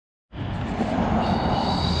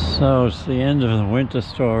So it's the end of the winter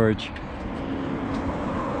storage.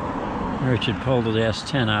 Richard pulled the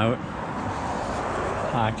S10 out,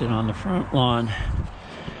 parked it on the front lawn,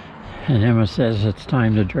 and Emma says it's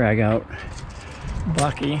time to drag out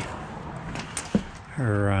Bucky,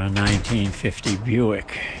 her 1950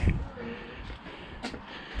 Buick.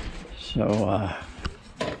 So,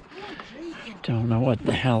 don't know what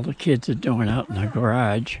the hell the kids are doing out in the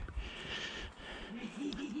garage.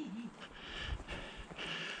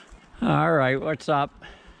 All right, what's up?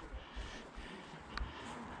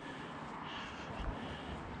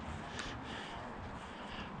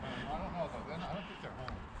 I don't know though. I don't think they're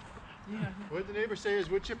home. Yeah. What did the neighbor say his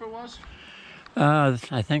wood chipper was?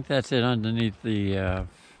 I think that's it underneath the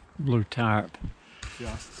blue tarp.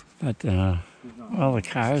 Yeah. But well, the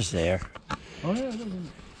car's there. Oh yeah.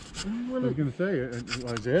 I was gonna say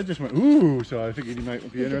Isaiah just went ooh, so I figured he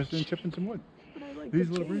might be interested in chipping some wood. But I like These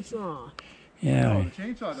the little chainsaw. Yeah. No, the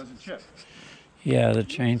chainsaw doesn't chip. Yeah, the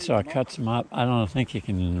chainsaw cuts them up. I don't think you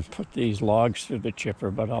can put these logs through the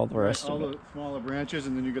chipper, but all the rest all of it. the smaller branches,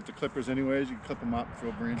 and then you get the clippers anyways. You can clip them up,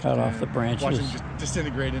 throw branches. Cut off in, the branches. Watch them just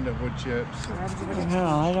disintegrate into wood chips.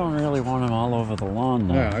 Well, I don't really want them all over the lawn,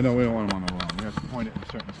 though. Yeah, I know we don't want them on the lawn. We have to point it in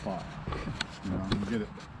a certain spot. You know, and get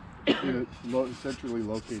a centrally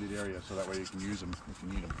located area so that way you can use them if you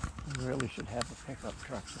need them. We really should have a pickup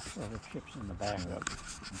truck to throw the chips in the back of.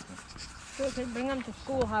 So we can bring them to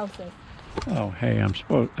schoolhouses. Oh, hey,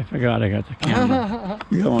 I forgot I got the camera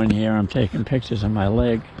going here. I'm taking pictures of my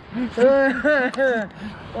leg. Oh,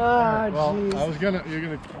 Well, jeez. you're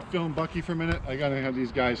gonna film Bucky for a minute. I gotta have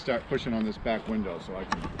these guys start pushing on this back window so I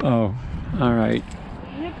can. Oh, all right.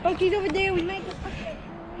 Yep, Bucky's over there. We might go.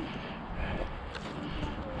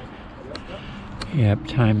 Yep,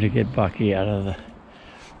 time to get Bucky out of the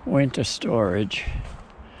winter storage.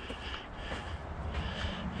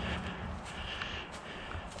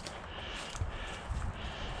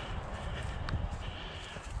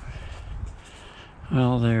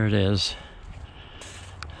 Well, there it is.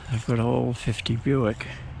 A good old 50 Buick.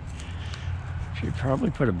 Should probably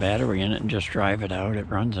put a battery in it and just drive it out. It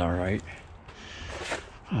runs all right.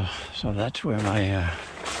 So that's where my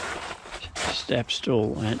step stool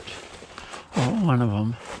went. Oh, one of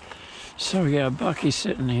them. So yeah, Bucky's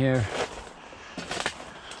sitting here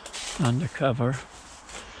undercover,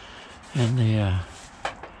 and the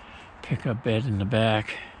pickup bed in the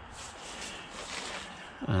back.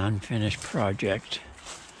 An unfinished project.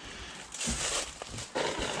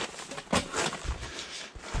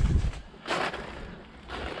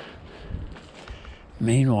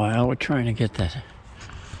 Meanwhile, we're trying to get that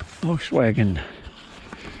Volkswagen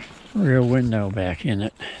rear window back in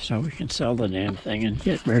it so we can sell the damn thing and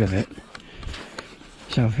get rid of it.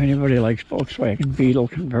 So if anybody likes Volkswagen Beetle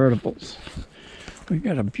convertibles, we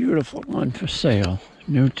got a beautiful one for sale.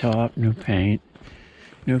 New top, new paint,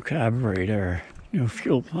 new carburetor, new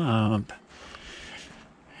fuel pump.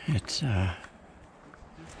 It's oh,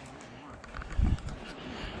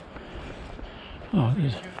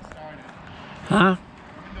 there's, huh?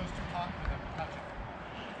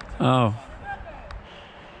 Oh,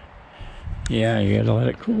 yeah, you gotta let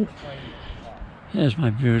it cool. There's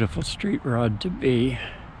my beautiful street rod to be.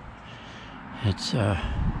 It's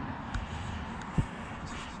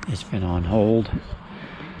been on hold.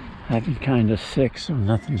 I've been kind of sick, so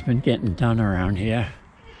nothing's been getting done around here.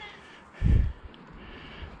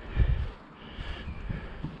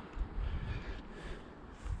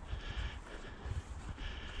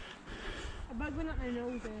 A bug went up my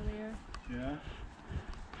nose earlier. Yeah.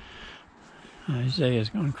 Isaiah's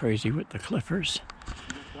going crazy with the clippers.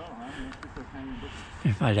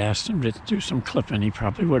 If I'd asked him to do some clipping, he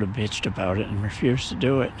probably would have bitched about it and refused to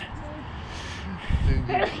do it.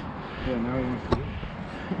 Yeah, now he wants to do it.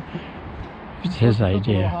 It's his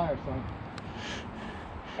idea. Higher, son.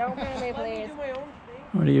 Don't get me, please.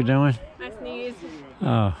 What are you doing? I sneeze. Oh,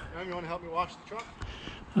 Now you want to help me wash the truck?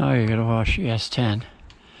 oh, you gotta wash the S10.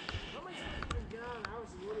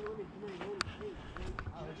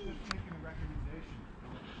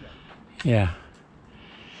 Yeah.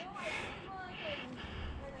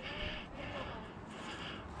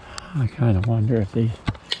 I kind of wonder if this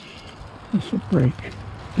will break.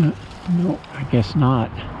 No, I guess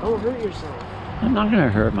not. Don't hurt yourself. I'm not going to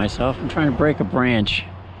hurt myself. I'm trying to break a branch.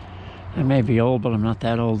 I may be old, but I'm not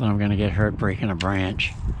that old that I'm going to get hurt breaking a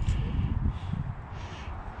branch.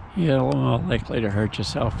 You're a little more likely to hurt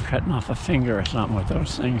yourself cutting off a finger or something with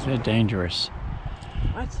those things. They're dangerous.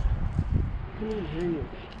 What? I couldn't even hear you.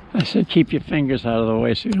 I said keep your fingers out of the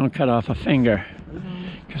way so you don't cut off a finger.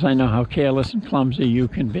 Because I know how careless and clumsy you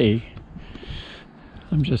can be.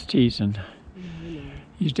 I'm just teasing.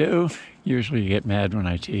 You do? Usually you get mad when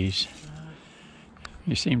I tease.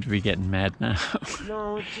 You seem to be getting mad now.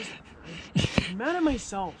 No, it's just I'm mad at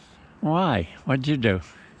myself. Why? What'd you do?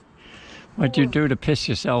 What'd you do to piss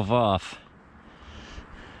yourself off?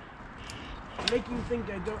 Make you think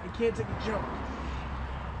I can't take a joke.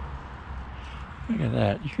 Look at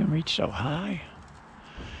that. You can reach so high.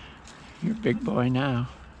 You're a big boy now.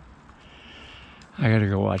 I gotta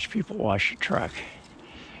go watch people wash the truck.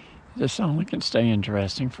 This only can stay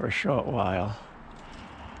interesting for a short while.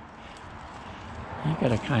 You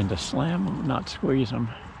gotta kind of slam them, not squeeze them.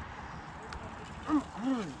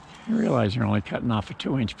 You realize you're only cutting off a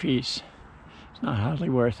 2-inch piece. It's not hardly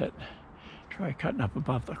worth it. Try cutting up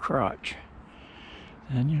above the crotch.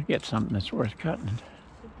 Then you'll get something that's worth cutting.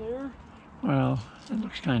 Right there? Well, it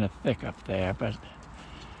looks kind of thick up there, but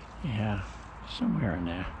yeah, somewhere in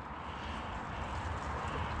there.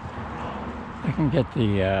 I can get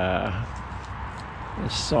the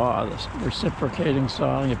saw, the reciprocating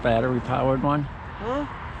saw, the battery-powered one. Huh?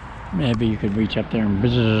 Maybe you could reach up there and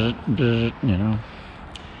bzz, bzz, you know.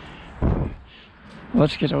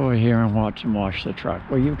 Let's get over here and watch them wash the truck.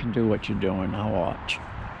 Well, you can do what you're doing. I'll watch.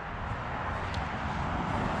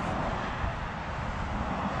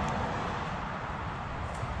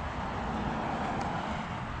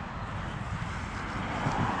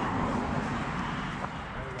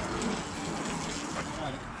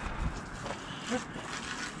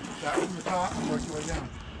 Start from the top and work your way down.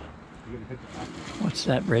 You're gonna hit the top. What's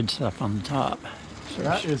that red stuff on the top?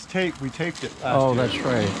 That is tape. We taped it Oh, last that's year.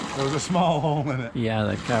 right. There was a small hole in it. Yeah,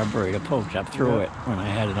 the carburetor poked up through Yeah. it when I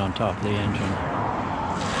had it on top of the engine.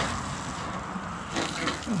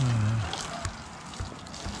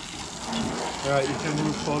 All right, you can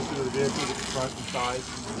move closer to the vehicle, get the front and sides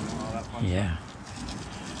and all that fun Yeah. stuff.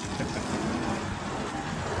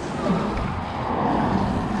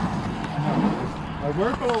 I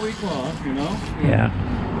work all week long, you know. Yeah.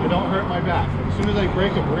 I don't hurt my back. As soon as I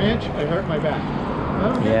break a branch, I hurt my back.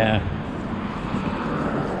 Yeah.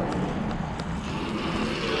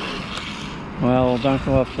 Well, don't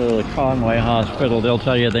go up to the Conway Hospital. They'll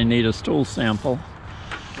tell you they need a stool sample.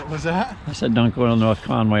 What was that? I said, don't go to North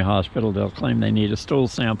Conway Hospital. They'll claim they need a stool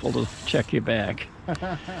sample to check your back. Want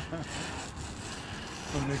to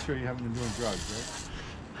make sure you haven't been doing drugs,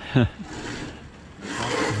 right?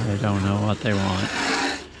 They don't know what they want.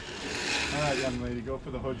 All right, young lady, go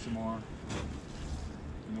for the hood some more.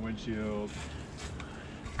 And the windshield.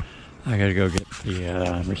 I gotta go get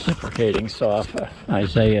the reciprocating saw for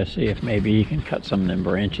Isaiah, see if maybe he can cut some of them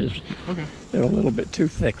branches. Okay. They're a little bit too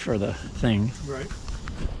thick for the thing. Right.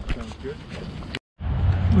 Sounds good.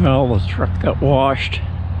 Well, the truck got washed,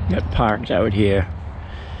 got parked out here,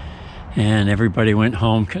 and everybody went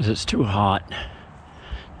home because it's too hot.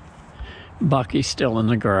 Bucky's still in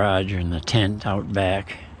the garage in the tent out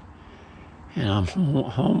back, and I'm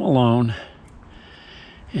home alone.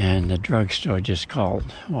 And the drugstore just called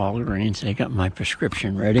Walgreens. They got my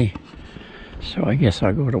prescription ready, so I guess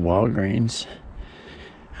I'll go to Walgreens.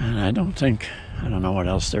 And I don't know what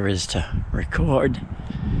else there is to record,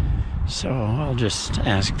 so I'll just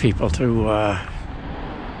ask people to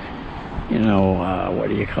what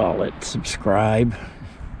do you call it, subscribe,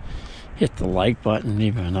 hit the like button,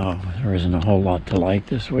 even though there isn't a whole lot to like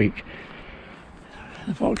this week.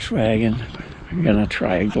 The Volkswagen, we're gonna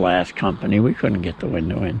try a glass company. We couldn't get the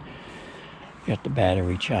window in. Got the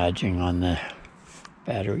battery charging on the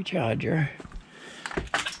battery charger.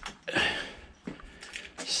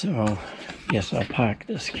 So, guess I'll park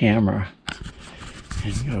this camera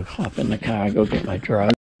and go hop in the car, go get my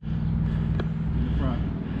drug. In the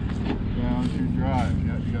front. Down to drive.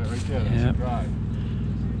 Yeah, you got it right there. That's Yep. the drive.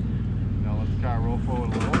 Now let the car roll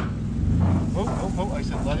forward a little. Oh, I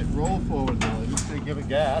said let it roll forward a little. I didn't say give it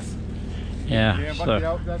gas. Yeah, Can't buck so, it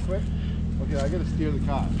out that quick. Okay, I gotta steer the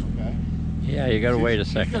car, okay? yeah, you gotta wait a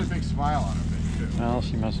She's got a second. big smile on her face, too. Well,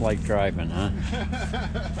 she must like driving, huh?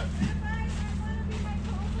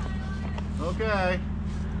 Okay.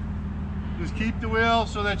 Just keep the wheel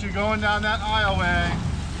so that you're going down that aisleway.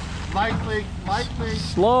 Lightly.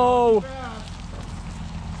 Slow! Fast.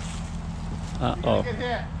 Uh-oh. Get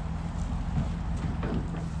hit.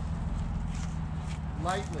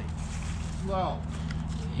 Lightly. Slow.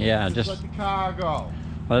 Yeah, Just just let the car go.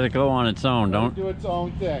 let it go on its own. Let it Don't, do its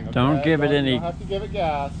own thing. Okay? don't give it any- You don't have to give it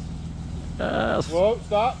gas. uh, Whoa,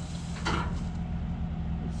 stop.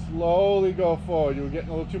 Slowly go forward. You were getting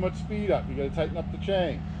a little too much speed up. You got to tighten up the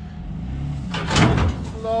chain.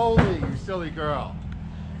 Slowly, you silly girl.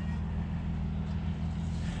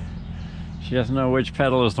 she doesn't know which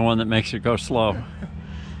pedal is the one that makes it go slow.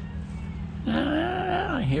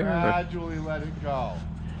 I hear her. Gradually let it go.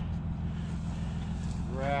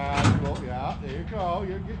 there you go.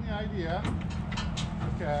 You're getting the idea.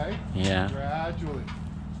 Okay. Yeah. Gradually.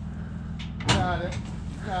 Got it.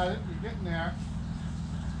 Got it. You're getting there.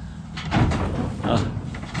 Oh,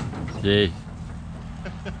 gee.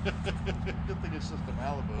 Good thing it's just a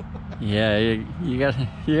Malibu. Yeah, you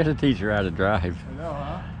gotta teach her how to drive. I know,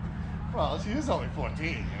 huh? Well, she is only 14,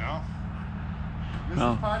 you know? This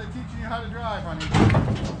Oh. is part of teaching you how to drive, honey.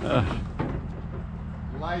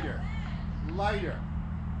 Lighter. Lighter.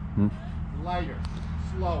 Hmm. Lighter.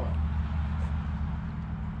 Slower.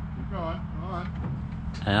 Keep going. Come on.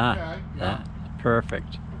 Ah, Okay, yeah.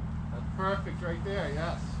 perfect. That's perfect right there,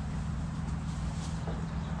 yes.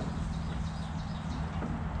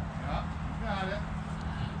 Yeah, you got it.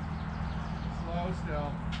 Slow still.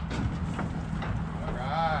 All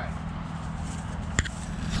right.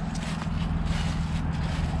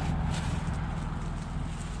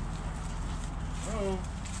 Oh.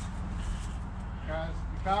 Guys,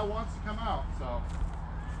 the car wants to come out, so I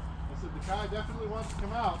said the car definitely wants to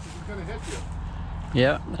come out because it's going to hit you.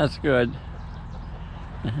 Yeah, that's good.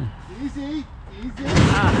 Easy, easy.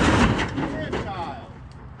 Good child.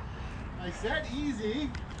 I said easy.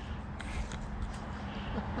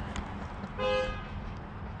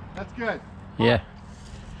 That's good. Yeah.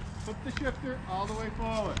 Put the shifter all the way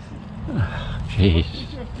forward. Jeez. Put the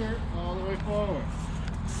shifter all the way forward.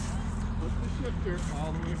 Put the shifter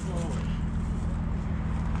all the way forward.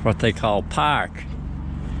 What they call park.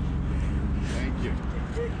 Thank you.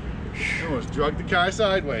 You almost drug the car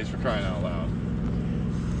sideways for crying out loud.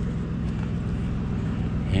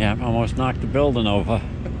 Yeah, almost knocked the building over. I'm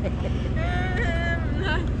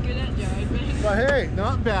not good at driving. But hey,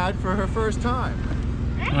 not bad for her first time.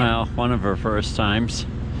 Well, one of her first times.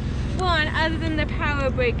 One, other than the power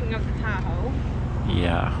braking of the Tahoe.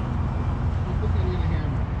 Yeah. Look at you, the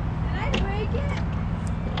hammer. Did I break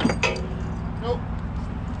it? Nope.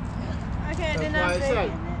 Okay, I That's did why not I break said,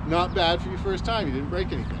 it. not bad for your first time. You didn't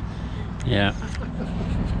break anything. Yeah. It was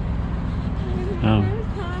Oh. my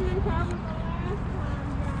first time and probably the last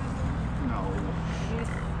time driving.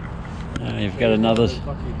 No. You've got another.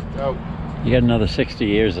 Oh. You got another 60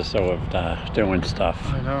 years or so of doing stuff.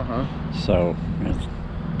 I know, huh? So it's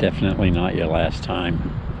definitely not your last time.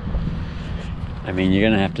 I mean, you're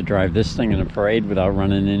gonna have to drive this thing in a parade without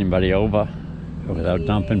running anybody over, or without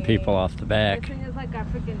dumping people off the This back. thing is like a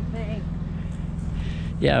freaking thing.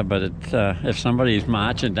 Yeah, but it's if somebody's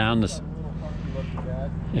marching down this,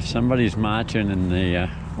 if somebody's marching in the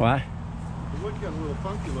what? The wood got a little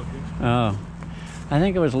funky looking. Oh, I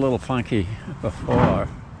think it was a little funky before,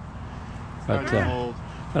 but Kind of old.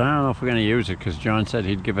 but I don't know if we're gonna use it because John said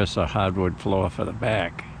he'd give us a hardwood floor for the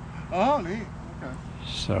back. Oh, neat. Okay.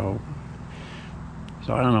 So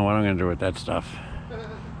I don't know what I'm gonna do with that stuff. It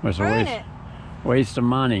was a Burn waste, it. waste of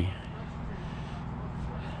money.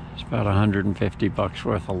 It's about 150 bucks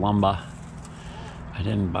worth of lumber. I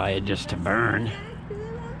didn't buy it just to burn. If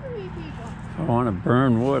I want to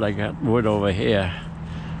burn wood, I got wood over here.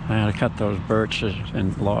 I gotta cut those birches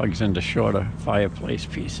and logs into shorter fireplace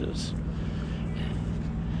pieces.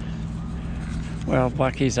 Well,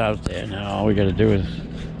 Bucky's out there now. All we gotta do is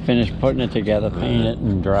finish putting it together, paint it,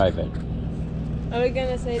 and drive it. Are we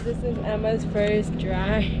gonna say this is Emma's first time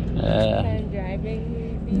driving? Maybe?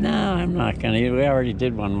 No, I'm not gonna. We already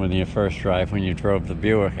did one with your first drive when you drove the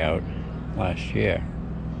Buick out last year.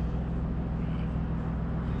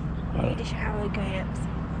 Need to shower clamps.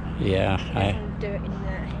 Yeah, Some dirt in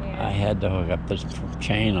that hair. I had to hook up this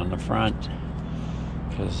chain on the front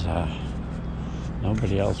because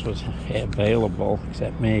nobody else was available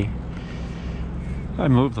except me. I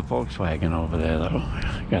moved the Volkswagen over there though.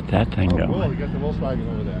 Got that thing Oh, going. cool. You got the Volkswagen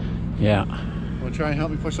over there. Yeah. Want to try and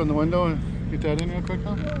help me push on the window and get that in real quick,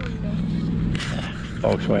 huh?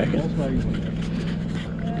 Volkswagen. Volkswagen window.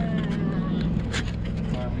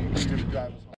 You can drive us home.